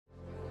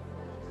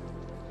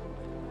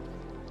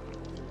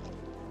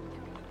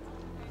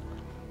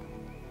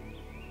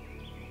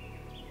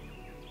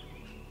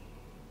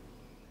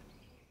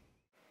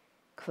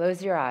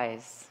Close your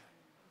eyes.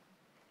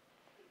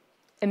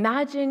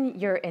 Imagine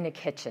you're in a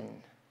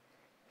kitchen.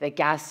 The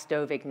gas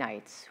stove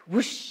ignites,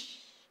 whoosh,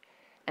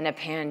 and a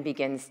pan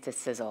begins to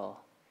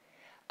sizzle.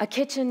 A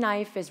kitchen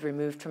knife is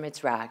removed from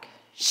its rack,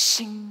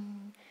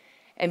 shing,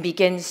 and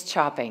begins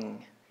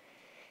chopping.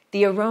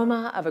 The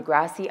aroma of a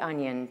grassy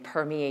onion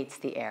permeates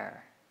the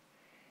air.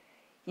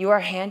 You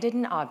are handed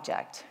an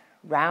object,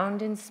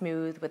 round and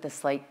smooth with a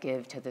slight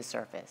give to the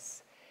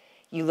surface.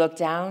 You look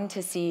down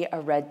to see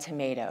a red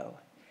tomato.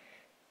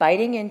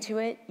 Biting into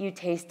it, you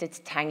taste its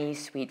tangy,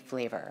 sweet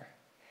flavor.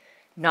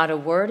 Not a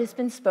word has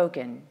been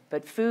spoken,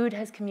 but food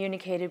has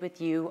communicated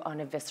with you on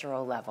a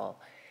visceral level,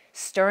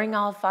 stirring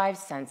all five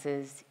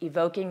senses,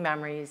 evoking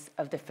memories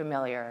of the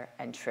familiar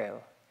and true.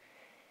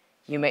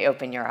 You may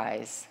open your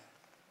eyes.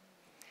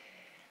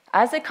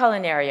 As a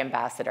culinary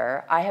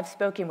ambassador, I have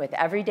spoken with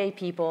everyday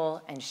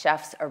people and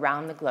chefs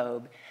around the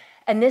globe,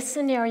 and this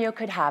scenario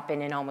could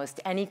happen in almost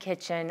any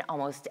kitchen,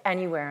 almost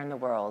anywhere in the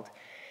world,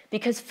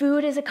 because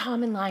food is a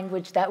common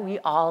language that we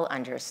all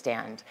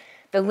understand,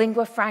 the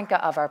lingua franca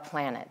of our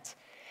planet,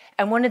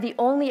 and one of the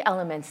only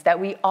elements that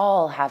we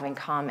all have in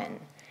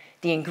common.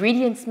 The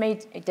ingredients may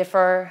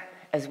differ,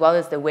 as well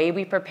as the way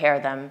we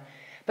prepare them,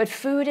 but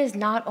food is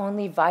not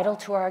only vital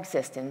to our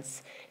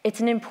existence,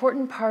 it's an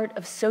important part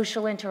of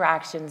social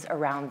interactions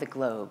around the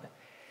globe.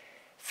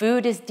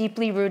 Food is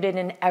deeply rooted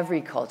in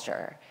every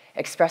culture,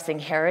 expressing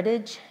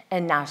heritage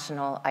and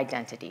national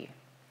identity.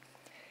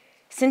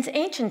 Since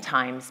ancient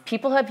times,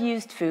 people have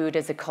used food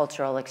as a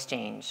cultural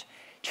exchange,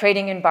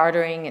 trading and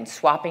bartering and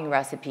swapping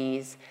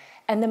recipes,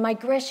 and the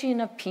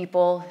migration of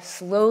people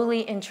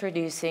slowly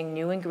introducing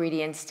new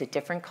ingredients to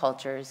different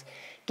cultures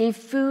gave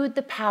food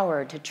the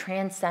power to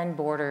transcend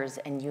borders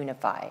and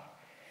unify.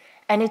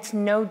 And it's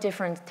no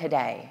different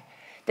today.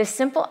 The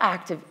simple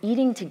act of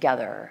eating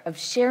together, of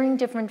sharing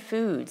different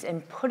foods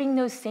and putting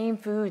those same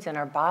foods in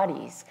our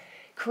bodies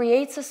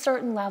creates a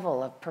certain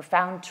level of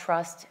profound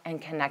trust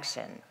and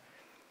connection.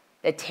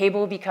 The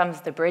table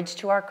becomes the bridge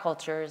to our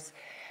cultures,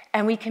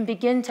 and we can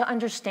begin to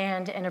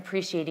understand and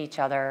appreciate each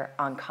other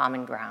on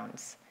common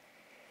grounds.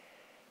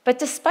 But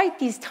despite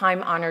these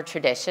time-honored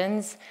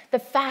traditions, the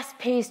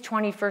fast-paced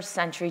 21st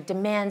century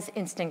demands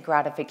instant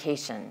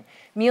gratification,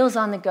 meals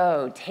on the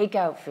go,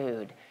 takeout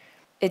food.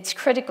 It's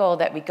critical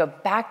that we go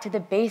back to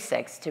the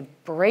basics to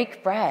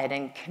break bread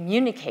and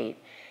communicate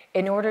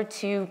in order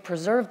to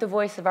preserve the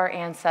voice of our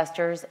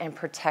ancestors and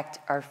protect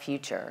our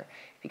future,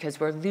 because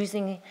we're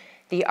losing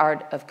the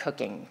art of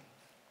cooking.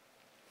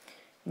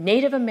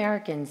 Native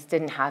Americans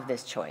didn't have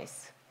this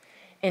choice.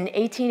 In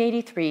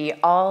 1883,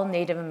 all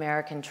Native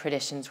American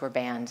traditions were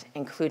banned,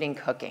 including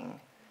cooking.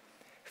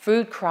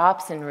 Food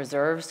crops and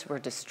reserves were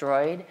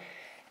destroyed,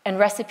 and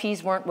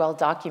recipes weren't well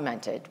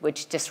documented,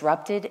 which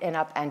disrupted and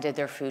upended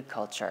their food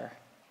culture.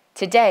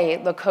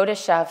 Today, Lakota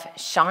chef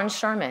Sean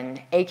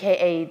Sherman,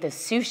 AKA the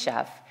Sioux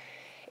Chef,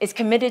 is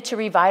committed to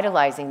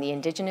revitalizing the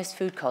indigenous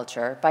food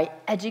culture by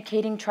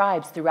educating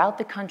tribes throughout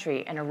the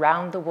country and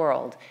around the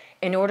world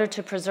in order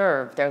to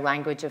preserve their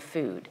language of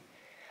food.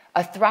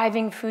 A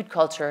thriving food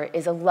culture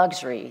is a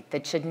luxury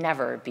that should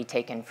never be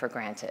taken for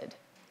granted.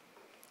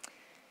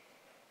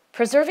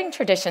 Preserving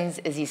traditions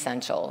is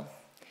essential.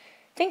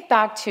 Think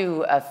back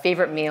to a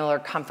favorite meal or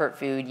comfort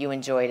food you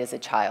enjoyed as a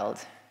child.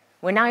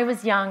 When I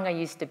was young, I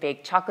used to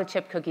bake chocolate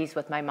chip cookies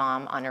with my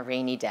mom on a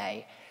rainy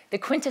day, the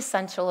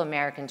quintessential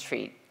American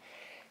treat.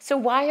 So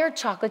why are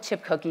chocolate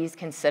chip cookies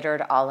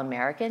considered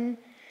all-American?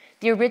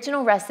 The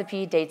original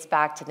recipe dates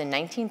back to the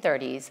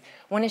 1930s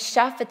when a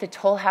chef at the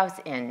Toll House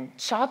Inn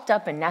chopped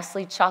up a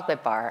Nestle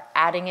chocolate bar,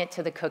 adding it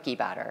to the cookie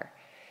batter.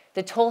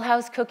 The Toll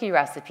House cookie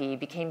recipe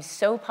became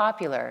so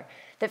popular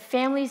that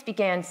families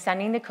began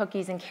sending the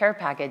cookies in care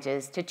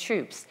packages to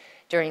troops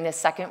during the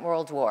Second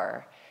World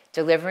War,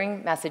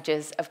 delivering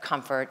messages of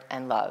comfort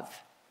and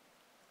love.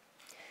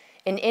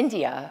 In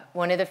India,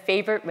 one of the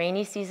favorite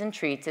rainy season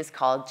treats is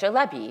called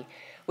jalebi,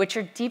 which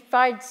are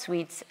deep-fried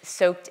sweets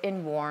soaked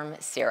in warm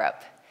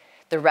syrup.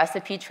 The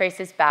recipe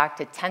traces back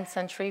to 10th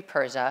century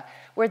Persia,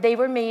 where they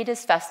were made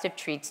as festive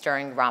treats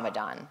during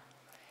Ramadan.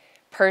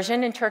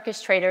 Persian and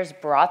Turkish traders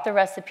brought the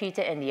recipe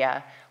to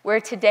India, where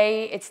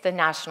today it's the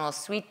national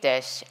sweet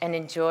dish and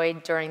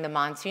enjoyed during the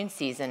monsoon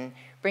season,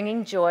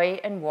 bringing joy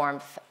and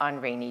warmth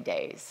on rainy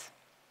days.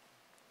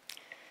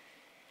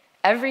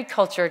 Every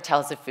culture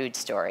tells a food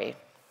story.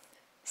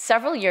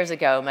 Several years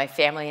ago, my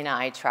family and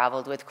I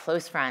traveled with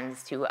close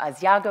friends to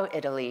Asiago,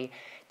 Italy,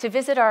 to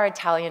visit our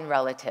Italian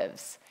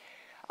relatives.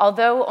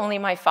 Although only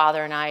my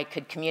father and I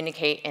could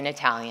communicate in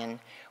Italian,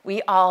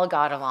 we all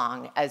got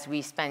along as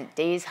we spent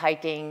days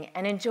hiking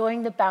and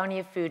enjoying the bounty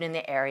of food in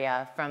the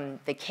area, from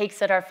the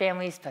cakes at our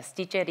family's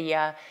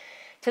pasticceria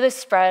to the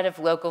spread of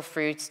local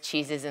fruits,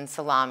 cheeses, and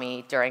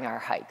salami during our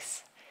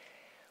hikes.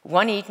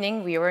 One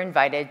evening, we were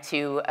invited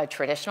to a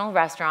traditional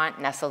restaurant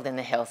nestled in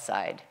the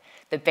hillside.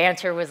 The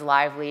banter was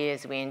lively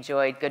as we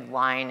enjoyed good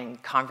wine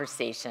and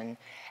conversation,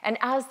 and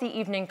as the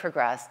evening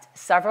progressed,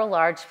 several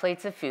large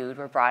plates of food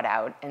were brought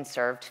out and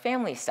served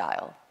family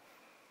style.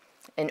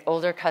 An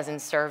older cousin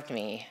served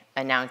me,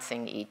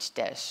 announcing each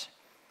dish.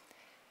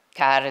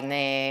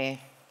 carne,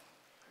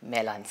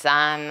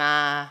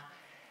 melanzana,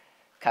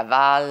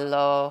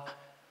 cavallo.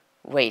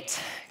 Wait,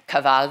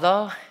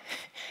 cavallo?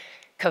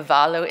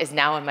 Cavallo is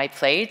now on my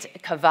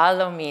plate.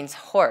 Cavallo means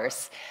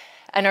horse.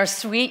 And our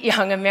sweet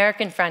young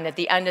American friend at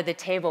the end of the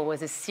table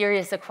was a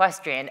serious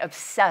equestrian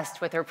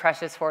obsessed with her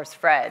precious horse,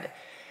 Fred.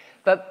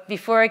 But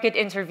before I could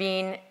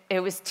intervene, it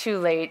was too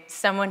late.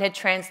 Someone had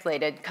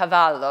translated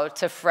cavallo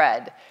to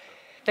Fred.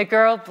 The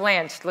girl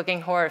blanched,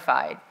 looking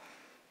horrified.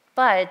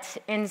 But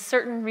in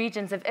certain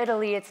regions of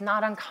Italy, it's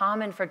not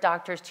uncommon for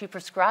doctors to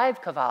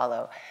prescribe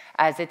cavallo,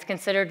 as it's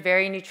considered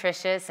very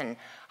nutritious and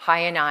high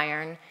in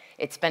iron.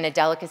 It's been a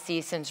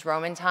delicacy since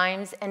Roman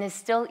times and is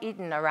still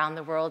eaten around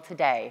the world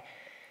today,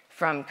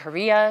 from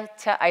Korea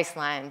to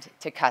Iceland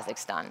to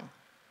Kazakhstan.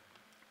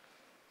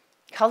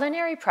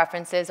 Culinary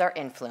preferences are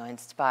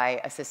influenced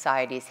by a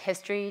society's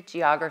history,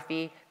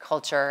 geography,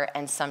 culture,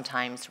 and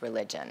sometimes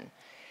religion.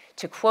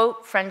 To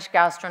quote French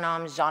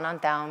gastronome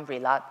Jean-Antoine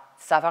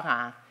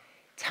Brillat-Savarin,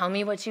 "Tell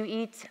me what you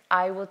eat,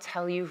 I will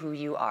tell you who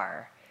you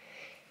are."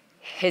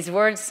 His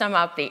words sum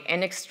up the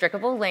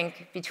inextricable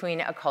link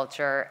between a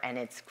culture and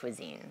its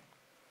cuisine.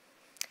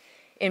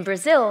 In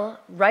Brazil,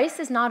 rice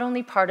is not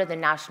only part of the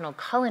national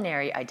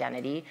culinary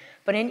identity,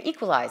 but an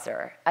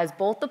equalizer, as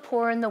both the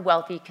poor and the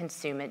wealthy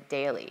consume it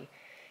daily.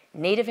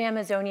 Native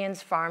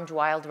Amazonians farmed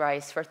wild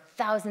rice for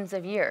thousands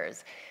of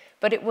years,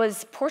 but it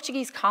was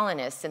Portuguese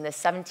colonists in the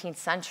 17th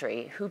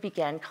century who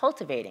began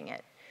cultivating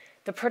it.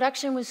 The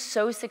production was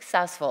so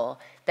successful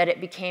that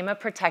it became a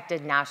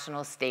protected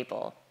national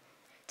staple.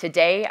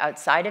 Today,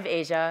 outside of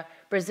Asia,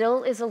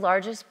 Brazil is the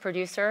largest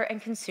producer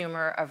and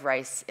consumer of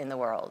rice in the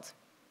world.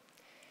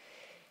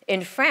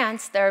 In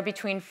France, there are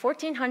between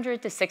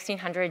 1,400 to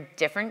 1,600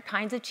 different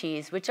kinds of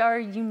cheese, which are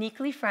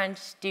uniquely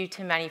French due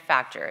to many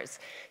factors,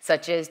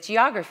 such as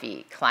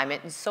geography,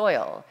 climate, and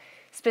soil,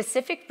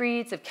 specific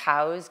breeds of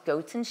cows,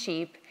 goats, and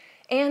sheep,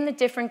 and the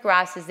different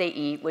grasses they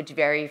eat, which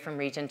vary from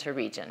region to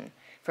region,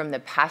 from the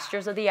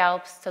pastures of the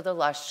Alps to the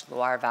lush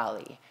Loire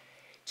Valley.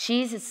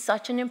 Cheese is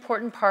such an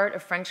important part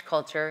of French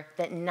culture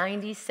that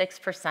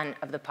 96%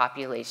 of the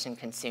population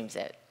consumes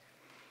it.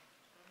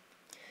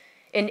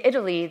 In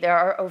Italy, there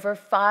are over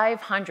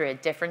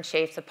 500 different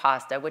shapes of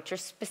pasta which are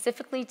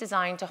specifically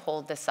designed to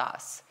hold the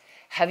sauce.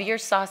 Heavier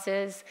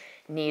sauces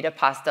need a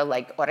pasta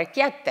like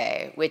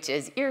orecchiette, which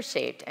is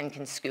ear-shaped and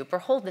can scoop or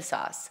hold the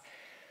sauce,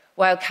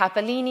 while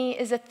capellini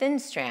is a thin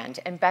strand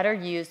and better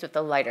used with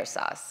a lighter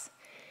sauce.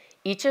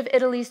 Each of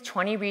Italy's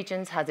 20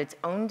 regions has its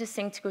own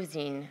distinct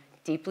cuisine,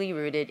 deeply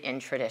rooted in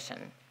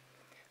tradition.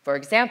 For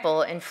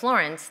example, in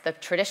Florence, the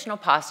traditional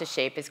pasta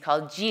shape is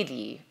called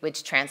gigli,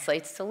 which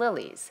translates to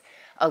lilies.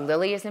 A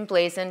lily is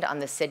emblazoned on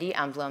the city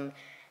emblem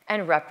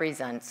and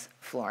represents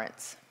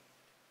Florence.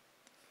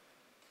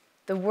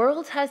 The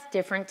world has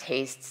different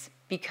tastes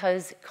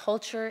because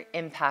culture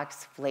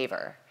impacts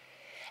flavor.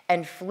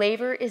 And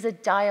flavor is a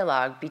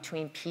dialogue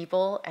between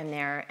people and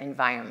their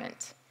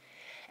environment.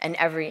 And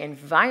every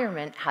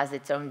environment has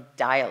its own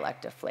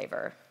dialect of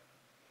flavor.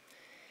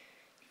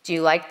 Do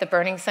you like the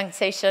burning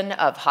sensation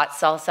of hot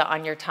salsa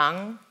on your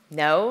tongue?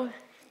 No?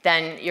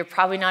 Then you're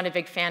probably not a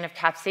big fan of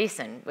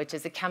capsaicin, which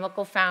is a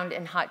chemical found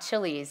in hot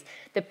chilies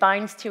that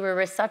binds to a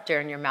receptor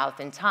in your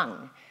mouth and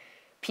tongue.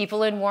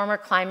 People in warmer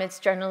climates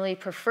generally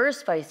prefer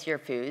spicier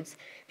foods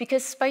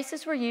because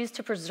spices were used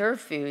to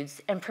preserve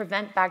foods and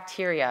prevent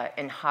bacteria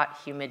in hot,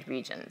 humid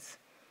regions.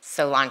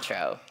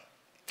 Cilantro.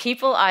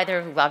 People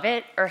either love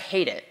it or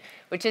hate it,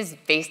 which is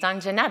based on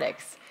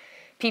genetics.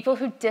 People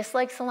who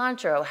dislike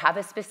cilantro have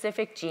a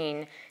specific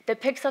gene that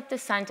picks up the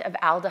scent of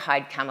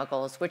aldehyde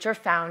chemicals, which are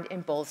found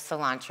in both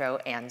cilantro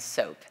and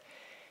soap.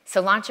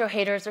 Cilantro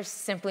haters are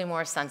simply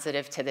more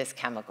sensitive to this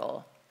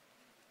chemical.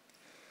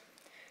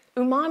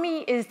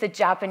 Umami is the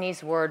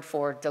Japanese word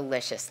for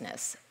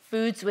deliciousness,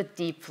 foods with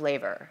deep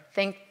flavor.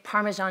 Think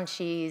Parmesan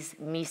cheese,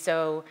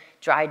 miso,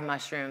 dried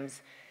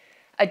mushrooms.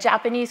 A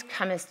Japanese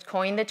chemist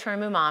coined the term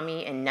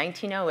umami in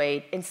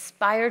 1908,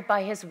 inspired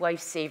by his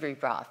wife's savory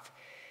broth.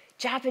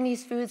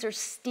 Japanese foods are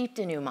steeped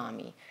in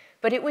umami,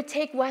 but it would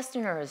take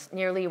Westerners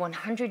nearly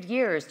 100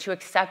 years to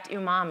accept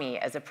umami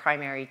as a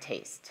primary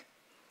taste.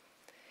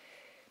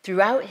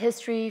 Throughout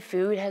history,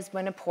 food has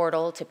been a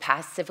portal to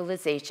past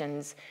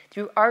civilizations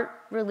through art,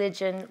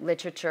 religion,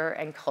 literature,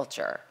 and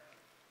culture.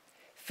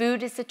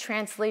 Food is the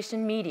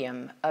translation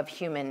medium of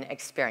human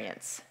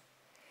experience.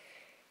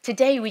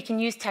 Today, we can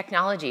use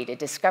technology to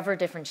discover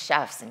different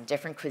chefs and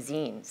different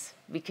cuisines.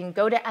 We can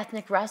go to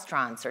ethnic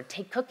restaurants or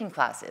take cooking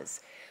classes.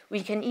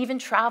 We can even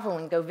travel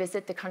and go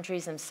visit the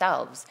countries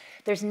themselves.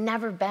 There's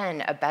never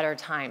been a better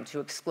time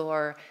to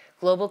explore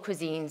global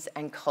cuisines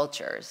and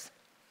cultures.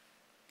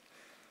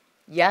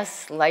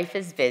 Yes, life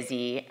is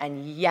busy,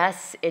 and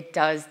yes, it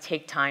does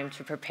take time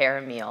to prepare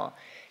a meal,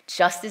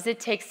 just as it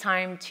takes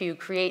time to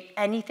create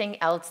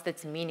anything else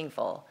that's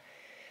meaningful.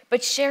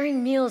 But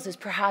sharing meals is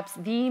perhaps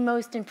the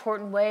most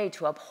important way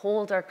to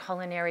uphold our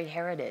culinary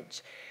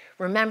heritage,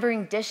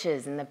 remembering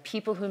dishes and the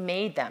people who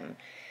made them,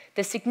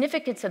 the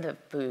significance of the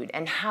food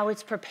and how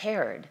it's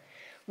prepared.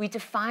 We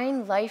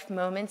define life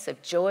moments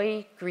of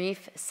joy,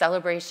 grief,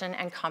 celebration,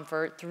 and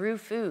comfort through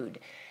food,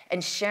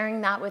 and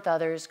sharing that with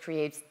others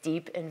creates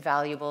deep and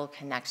valuable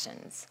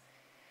connections.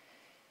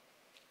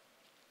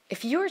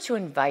 If you were to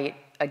invite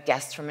a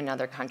guest from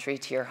another country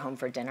to your home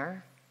for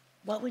dinner,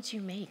 what would you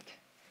make?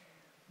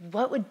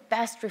 What would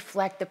best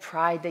reflect the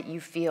pride that you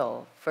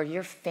feel for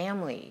your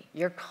family,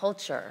 your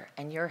culture,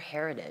 and your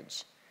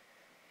heritage?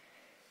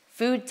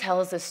 Food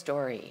tells a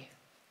story.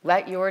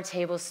 Let your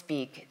table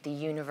speak the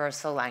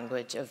universal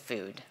language of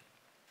food.